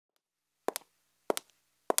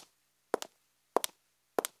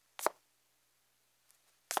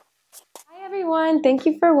everyone. Thank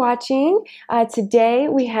you for watching. Today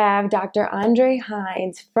we have Dr.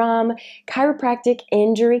 Hines from Chiropractic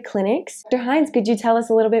Injury Clinics. Dr. Hines, could you tell us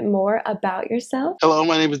a little bit more about yourself? Hello,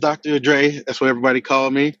 my name is Dr. Dre. That's what everybody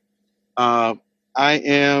call me. I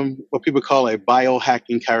am what people call a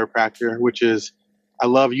biohacking chiropractor, which is I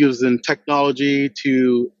love using technology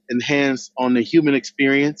to enhance on the human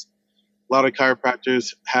experience. A lot of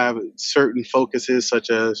chiropractors have certain focuses such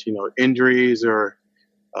as, injuries or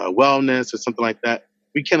wellness or something like that.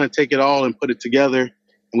 We kind of take it all and put it together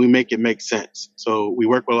and we make it make sense. So we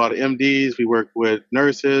work with a lot of MDs, we work with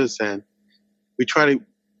nurses, and we try to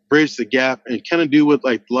bridge the gap and kind of do what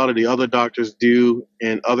like a lot of the other doctors do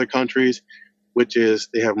in other countries, which is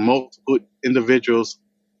they have multiple individuals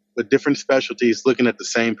with different specialties looking at the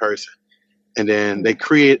same person. And then they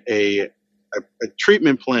create a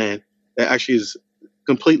treatment plan that actually is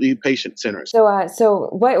completely patient-centered. So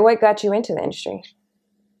what got you into the industry?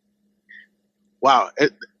 Wow.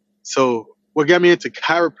 So what got me into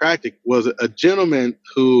chiropractic was a gentleman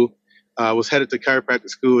who was headed to chiropractic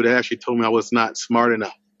school that actually told me I was not smart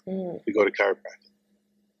enough to go to chiropractic.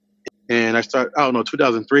 And I started,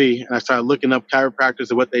 2003, and I started looking up chiropractors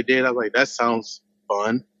and what they did. I was like, that sounds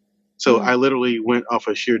fun. So I literally went off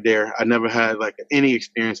of sheer dare. I never had like any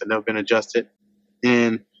experience. I'd never been adjusted.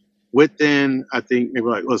 And within, I think maybe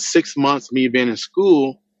 6 months of me being in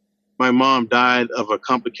school, my mom died of a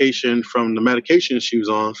complication from the medication she was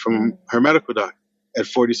on from her medical doctor at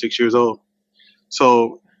 46 years old.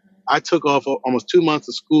 So I took off almost 2 months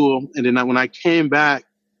of school. And then when I came back,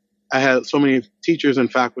 I had so many teachers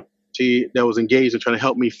and faculty that was engaged in trying to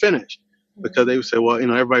help me finish because they would say, well,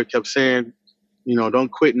 everybody kept saying,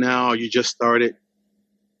 don't quit now. You just started.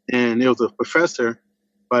 And there was a professor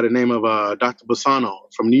by the name of Dr.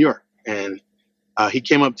 Bassano from New York. And he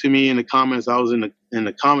came up to me in the comments. I was in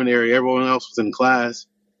the common area. Everyone else was in class.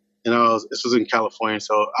 And this was in California.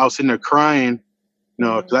 So I was sitting there crying,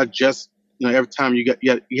 because I just, every time you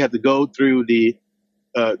had to go through the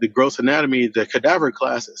gross anatomy, the cadaver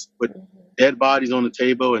classes with dead bodies on the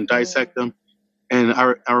table and dissect them. And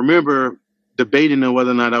I remember debating on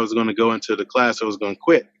whether or not I was going to go into the class or I was going to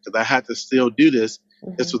quit because I had to still do this.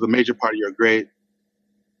 This was a major part of your grade.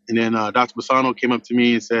 And then Dr. Bassano came up to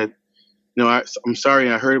me and said, I'm sorry,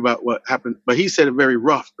 I heard about what happened. But he said it very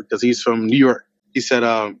rough because he's from New York. He said,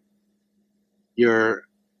 I hear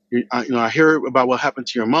about what happened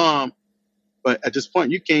to your mom, but at this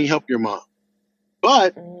point, you can't help your mom.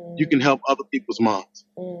 But you can help other people's moms.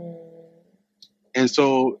 And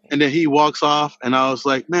then he walks off, and I was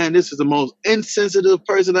like, man, this is the most insensitive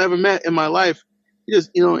person I ever met in my life. He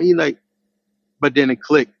just, but then it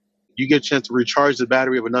clicked. You get a chance to recharge the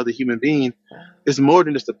battery of another human being. It's more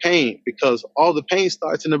than just the pain because all the pain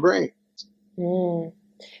starts in the brain.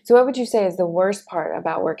 So what would you say is the worst part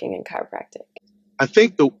about working in chiropractic? I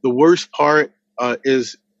think the worst part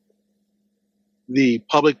is the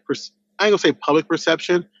public, I ain't gonna say public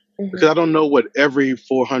perception, because I don't know what every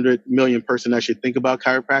 400 million person actually think about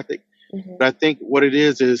chiropractic. But I think what it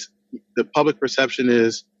is the public perception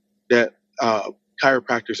is that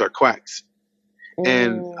chiropractors are quacks.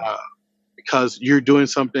 And because you're doing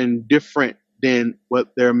something different than what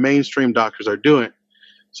their mainstream doctors are doing.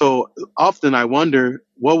 So often I wonder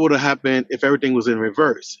what would have happened if everything was in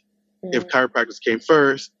reverse. If chiropractors came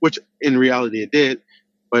first, which in reality it did,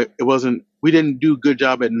 but it wasn't, we didn't do a good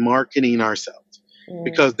job at marketing ourselves.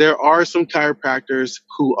 Because there are some chiropractors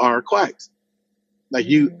who are quacks. Like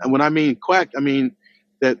and when I mean quack, I mean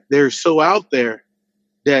that they're so out there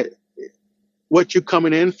that what you're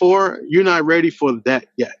coming in for, you're not ready for that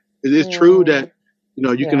yet. It is true that,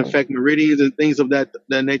 you can affect meridians and things of that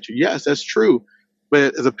nature. Yes, that's true.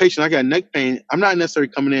 But as a patient, I got neck pain. I'm not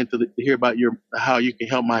necessarily coming in to hear about how you can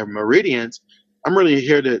help my meridians. I'm really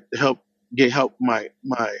here to help my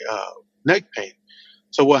neck pain.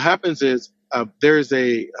 So what happens is there's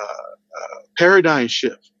a paradigm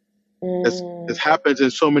shift that happens in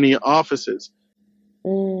so many offices.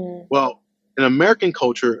 Well, in American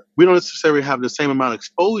culture, we don't necessarily have the same amount of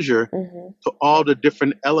exposure to all the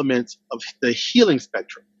different elements of the healing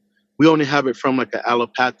spectrum. We only have it from like an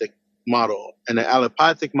allopathic model, and the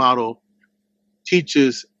allopathic model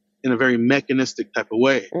teaches in a very mechanistic type of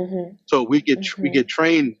way. So we get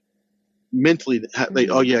trained mentally that like,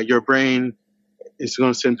 oh yeah, your brain is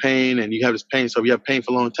going to send pain, and you have this pain. So if you have pain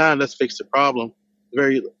for a long time, let's fix the problem.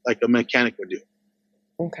 Very like a mechanic would do.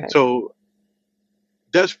 Okay. So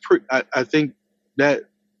that's I think that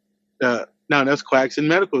now that's quacks in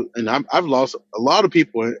medical, and I've lost a lot of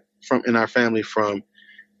people in our family from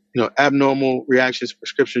abnormal reactions to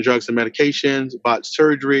prescription drugs and medications, botched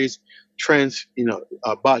surgeries,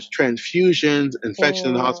 botched transfusions, infection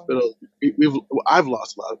in the Mm, hospital. I've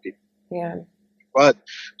lost a lot of people. yeah. But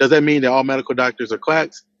does that mean that all medical doctors are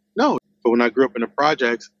quacks? No. But when I grew up in the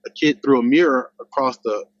projects, a kid threw a mirror across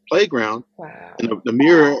the playground, and Wow. the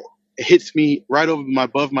mirror hits me right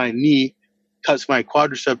above my knee, cuts my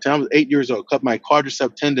quadricep tendon. I was 8 years old, cut my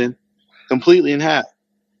quadricep tendon completely in half.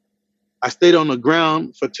 I stayed on the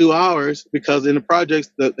ground for 2 hours because in the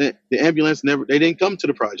projects, the ambulance they didn't come to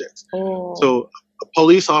the projects. Oh. So a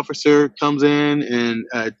police officer comes in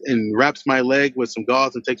and wraps my leg with some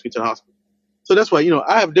gauze and takes me to the hospital. So that's why,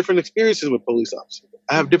 I have different experiences with police officers.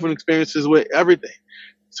 I have different experiences with everything.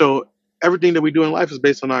 So everything that we do in life is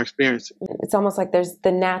based on our experiences. It's almost like there's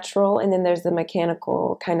the natural and then there's the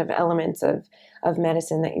mechanical kind of elements of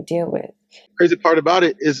medicine that you deal with. Crazy part about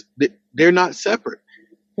it is that they're not separate.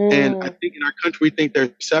 And I Mm, think in our country, we think they're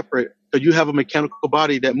separate because you have a mechanical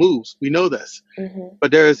body that moves. We know this. mhm,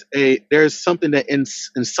 But there's something that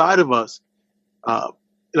inside of us,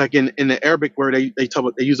 like in the Arabic word, they talk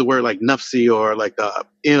about, they use a word like nafsi or like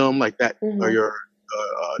like that, or mhm. your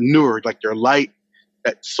nur, like your light,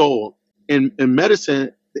 that soul. In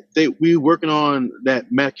medicine, we working on that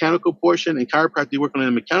mechanical portion, and chiropractic working on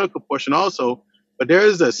the mechanical portion also. But there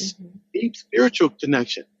is a Mhm. deep spiritual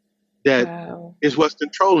connection that Wow. is what's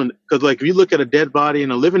controlling. Because like if you look at a dead body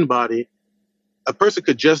and a living body, a person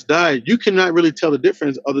could just die. You cannot really tell the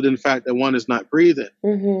difference other than the fact that one is not breathing.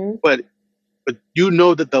 Mhm. But you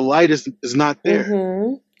know that the light is not there.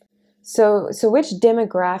 Mhm. So which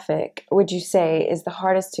demographic would you say is the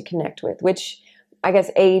hardest to connect with? Which, I guess,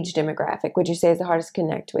 age demographic would you say is the hardest to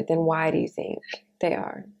connect with, and why do you think they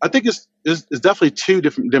are? I think it's definitely two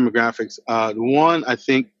different demographics. One, I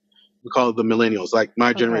think we call it the millennials. Like my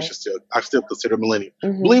Okay. generation I still consider millennial.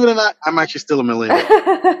 Mhm. Believe it or not, I'm actually still a millennial.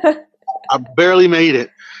 I barely made it.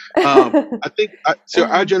 I think so.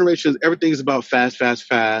 Our generation, everything is about fast, fast,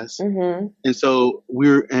 fast, Mhm. and so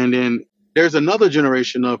and then there's another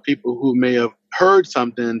generation of people who may have heard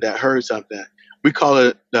something that heard something. We call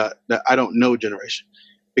it the I don't know generation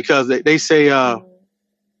because they say, oh,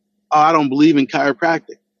 I don't believe in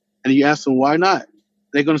chiropractic. And you ask them why not?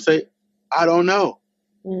 They're going to say, I don't know.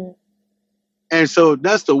 Mm. And so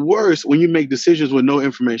that's the worst when you make decisions with no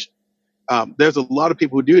information. There's a lot of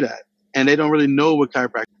people who do that and they don't really know what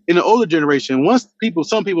chiropractic. In the older generation,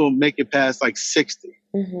 some people make it past like 60,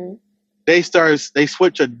 Mhm. they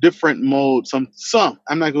switch a different mode. Some,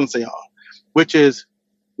 I'm not going to say all, which is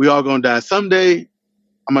we all going to die someday.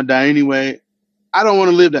 I'm going to die anyway. I don't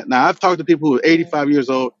want to live that. Now I've talked to people who are 85 years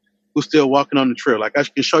old who still walking on the trail. Like I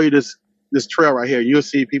can show you this trail right here. You'll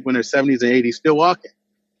see people in their 70s and 80s still walking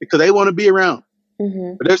because they want to be around.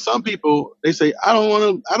 Mhm. But there's some people, they say, I don't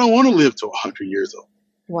want to live to 100 years old.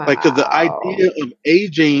 Like, because the Wow. idea of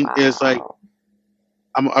aging is like, Wow.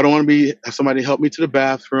 I don't want to have somebody help me to the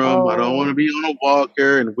bathroom. I don't want to Oh. be on a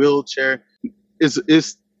walker and wheelchair.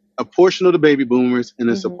 It's a portion of the baby boomers and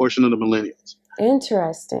it's a Mhm. portion of the millennials.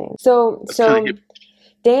 Interesting. So It's kind of hip.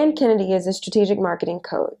 Dan Kennedy is a strategic marketing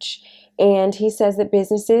coach, and he says that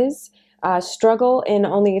businesses struggle in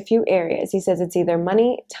only a few areas. He says it's either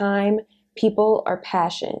money, time, people, or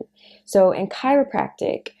passion. So in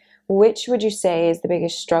chiropractic, which would you say is the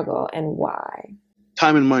biggest struggle and why?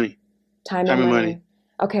 Time and money. Time Time and and money. money.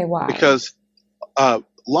 Okay, why? Because a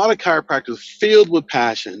lot of chiropractors filled with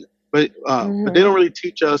passion, but they don't Hmm. really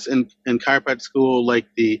teach us in chiropractic school like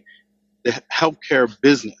the healthcare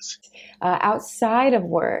business. Outside of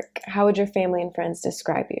work, how would your family and friends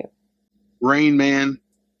describe you? Rain Man,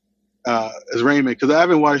 as Rain Man, because I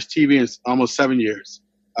haven't watched TV in almost 7 years.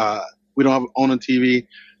 We don't own a TV,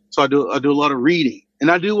 so I do a lot of reading,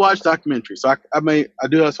 and I do watch Okay. documentaries. So I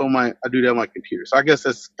do that on my computer. So I guess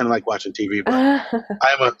that's kind of like watching TV, but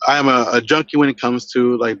I am a junkie when it comes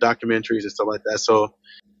to like documentaries and stuff like that. So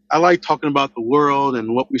I like talking about the world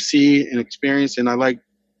and what we see and experience, and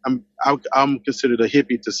I'm considered a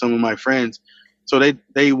hippie to some of my friends, so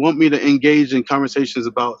they want me to engage in conversations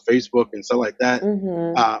about Facebook and stuff like that.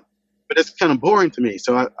 Hmm. Uh, but it's kind of boring to me,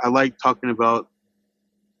 so I like talking about,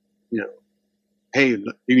 hey,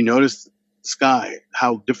 do you notice the sky,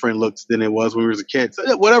 how different it looks than it was when we was a kid?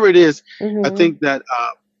 So whatever it is, I Hmm. think that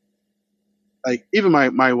like even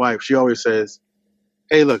my wife, she always says,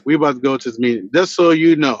 hey, look, we about to go to this meeting. Just so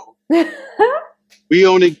you know, we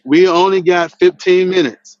only got 15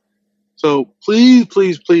 minutes. So please,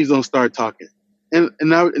 please, please don't start talking. And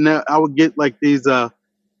I would get like these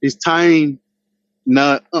tiny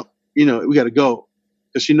nut. Oh, we got to go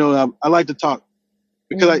because I like to talk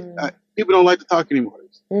because Hmm. people don't like to talk anymore.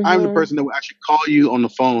 I'm the Hmm. person that will actually call you on the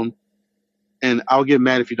phone, and I'll get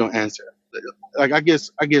mad if you don't answer. like I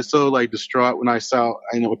get so like distraught when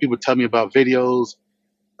when people tell me about videos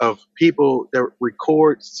of people that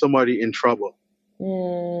record somebody in trouble,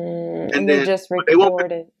 and And they then just but they won't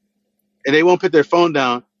record it. and they won't put their phone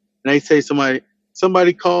down, and they say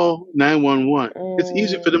somebody call 911. It's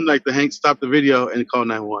easy for them like to stop the video and call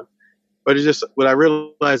 911, but it's just what I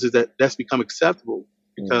realize is that that's become acceptable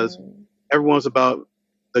because everyone's about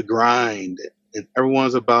the grind and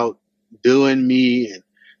everyone's about doing me and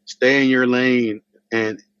stay in your lane.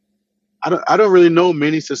 And I don't really know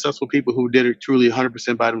many successful people who did it truly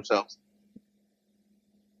 100% by themselves.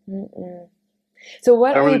 So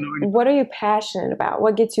what are you passionate about?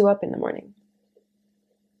 What gets you up in the morning?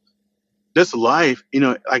 This life,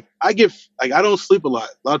 like I don't sleep a lot.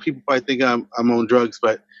 A lot of people probably think I'm on drugs,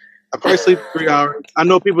 but I probably sleep 3 hours. I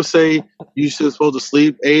know people say you're supposed to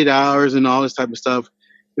sleep 8 hours and all this type of stuff.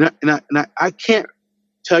 And I can't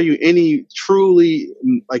tell you any truly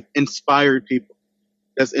like inspired people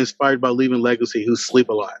that's inspired by leaving legacy who sleep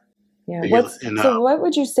a lot. Yeah. So what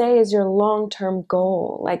would you say is your long-term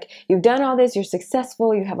goal? Like you've done all this, you're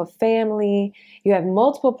successful, you have a family, you have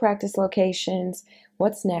multiple practice locations.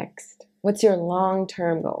 What's next? What's your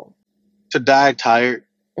long-term goal? To die tired.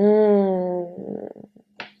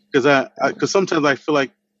 Because sometimes I feel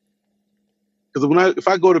like, if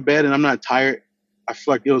I go to bed and I'm not tired, I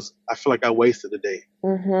feel like I wasted the day.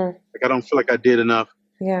 Like I don't feel like I did enough.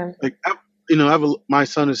 Yeah. Like my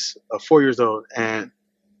son is 4 years old, and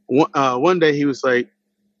one day he was like,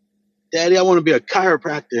 "Daddy, I want to be a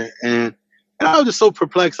chiropractor," and I was just so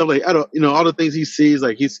perplexed. I'm like, I don't, all the things he sees,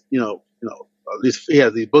 like he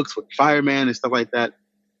has these books with fireman and stuff like that.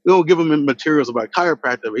 We don't give him materials about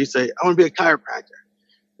chiropractor, but he say, "I want to be a chiropractor."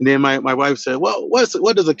 And then my wife said, "Well,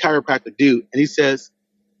 what does a chiropractor do?" And he says,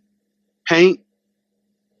 "Paint."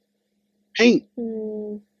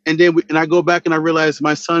 And then I go back and I realize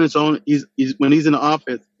my son is when he's in the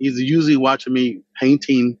office, he's usually watching me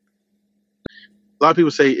painting. A lot of people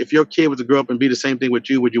say, if your kid was to grow up and be the same thing with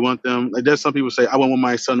you, would you want them? Like there's some people say, I wouldn't want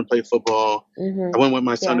my son to play football. I wouldn't want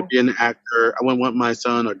my son to be an actor. I wouldn't want my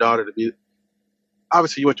son or daughter to be.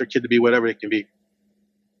 Obviously, you want your kid to be whatever they can be.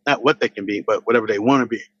 Not what they can be, but whatever they want to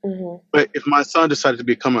be. But if my son decided to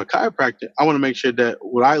become a chiropractor, I want to make sure that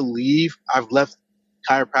when I leave, I've left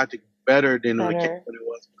chiropractic better than when it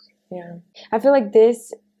was. Yeah. I feel like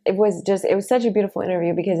it was such a beautiful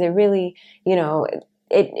interview because it really, it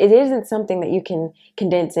isn't something that you can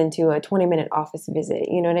condense into a 20-minute office visit.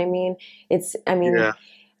 You know what I mean?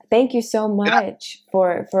 Thank you so much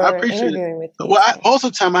for interviewing with me. Well, most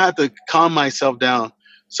of the time I have to calm myself down.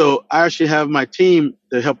 So I actually have my team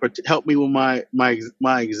to help me with my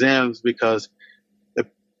exams because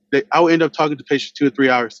I will end up talking to patients 2 or 3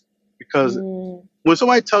 hours because when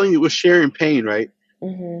somebody telling you was sharing pain, right?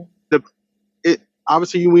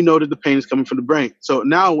 Obviously we know that the pain is coming from the brain. So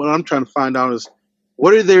now what I'm trying to find out is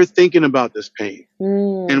what are they thinking about this pain,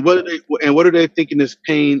 and what are they thinking this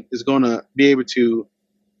pain is going to be able to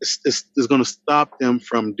is going to stop them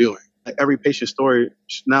from doing. Every patient story,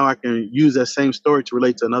 now I can use that same story to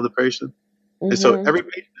relate to another patient. And so every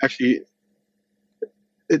patient actually,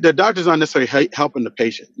 the doctor's not necessarily helping the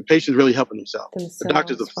patient. The patient's really helping themselves. The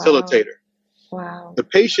doctor's a facilitator. Wow. The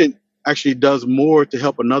patient actually does more to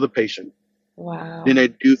help another patient than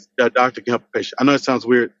the doctor can help a patient. I know it sounds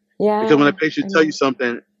weird. Yeah. Because when a patient tells you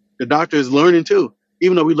something, the doctor is learning too.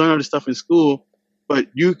 Even though we learn all this stuff in school, but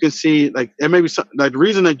you can see there may be the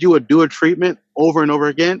reason that you would do a treatment over and over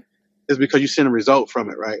again is because you're seeing a result from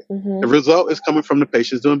it, right? The result is coming from the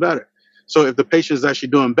patient's doing better. So if the patient is actually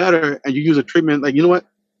doing better and you use a treatment, like, you know what?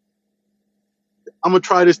 I'm going to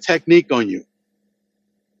try this technique on you.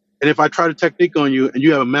 And if I try the technique on you and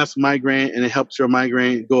you have a massive migraine and it helps your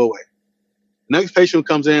migraine go away. Next patient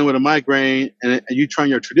comes in with a migraine and you trying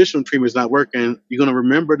your traditional treatment is not working, you're going to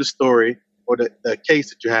remember the story or the case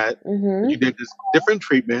that you had. You did this different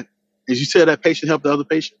treatment. As you said, that patient helped the other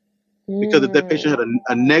patient. Because if that patient had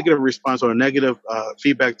a negative response or a negative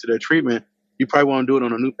feedback to their treatment, you probably won't do it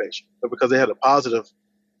on a new patient. But because they had a positive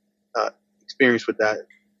experience with that,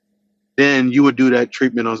 then you would do that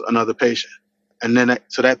treatment on another patient. And then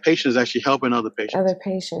so that patient is actually helping other patients. Other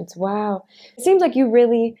patients. Wow. It seems like you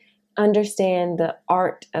really understand the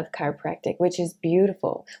art of chiropractic, which is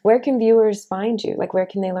beautiful. Where can viewers find you? Like, where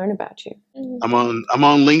can they learn about you? I'm on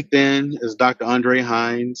LinkedIn as Dr. Andre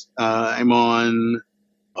Hines. I'm on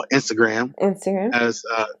Instagram as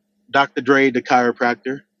Dr. Dre, the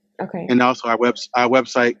chiropractor. Okay. And also our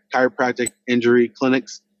website, Chiropractic Injury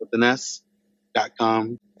Clinics with an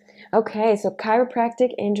S.com. Okay, so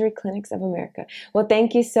Chiropractic Injury Clinics of America. Well,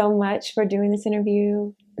 thank you so much for doing this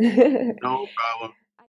interview. No problem.